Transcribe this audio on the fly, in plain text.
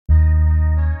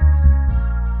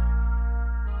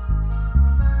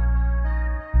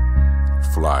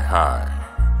Fly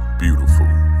high, beautiful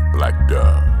black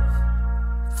dove.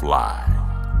 Fly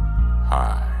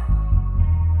high.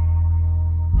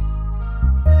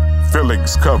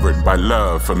 Feelings covered by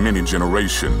love for many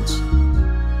generations.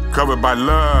 Covered by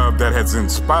love that has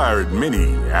inspired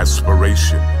many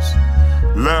aspirations.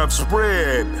 Love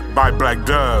spread by black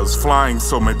doves flying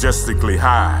so majestically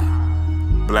high.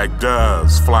 Black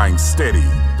doves flying steady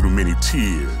through many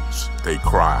tears they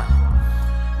cry.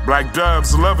 Black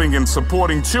doves loving and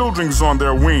supporting children's on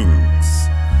their wings.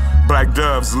 Black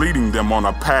doves leading them on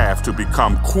a path to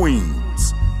become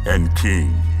queens and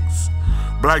kings.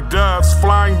 Black doves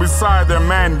flying beside their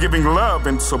man, giving love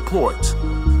and support.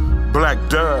 Black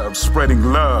doves spreading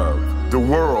love the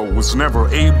world was never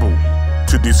able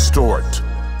to distort.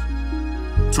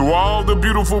 To all the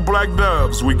beautiful black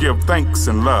doves we give thanks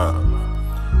and love.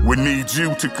 We need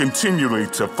you to continually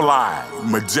to fly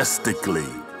majestically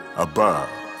above.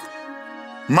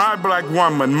 My black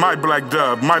woman, my black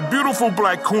dove, my beautiful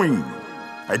black queen,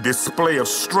 a display of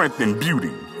strength and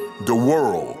beauty the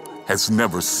world has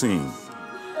never seen.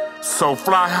 So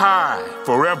fly high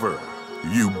forever,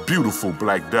 you beautiful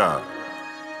black dove.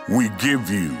 We give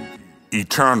you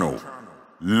eternal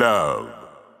love.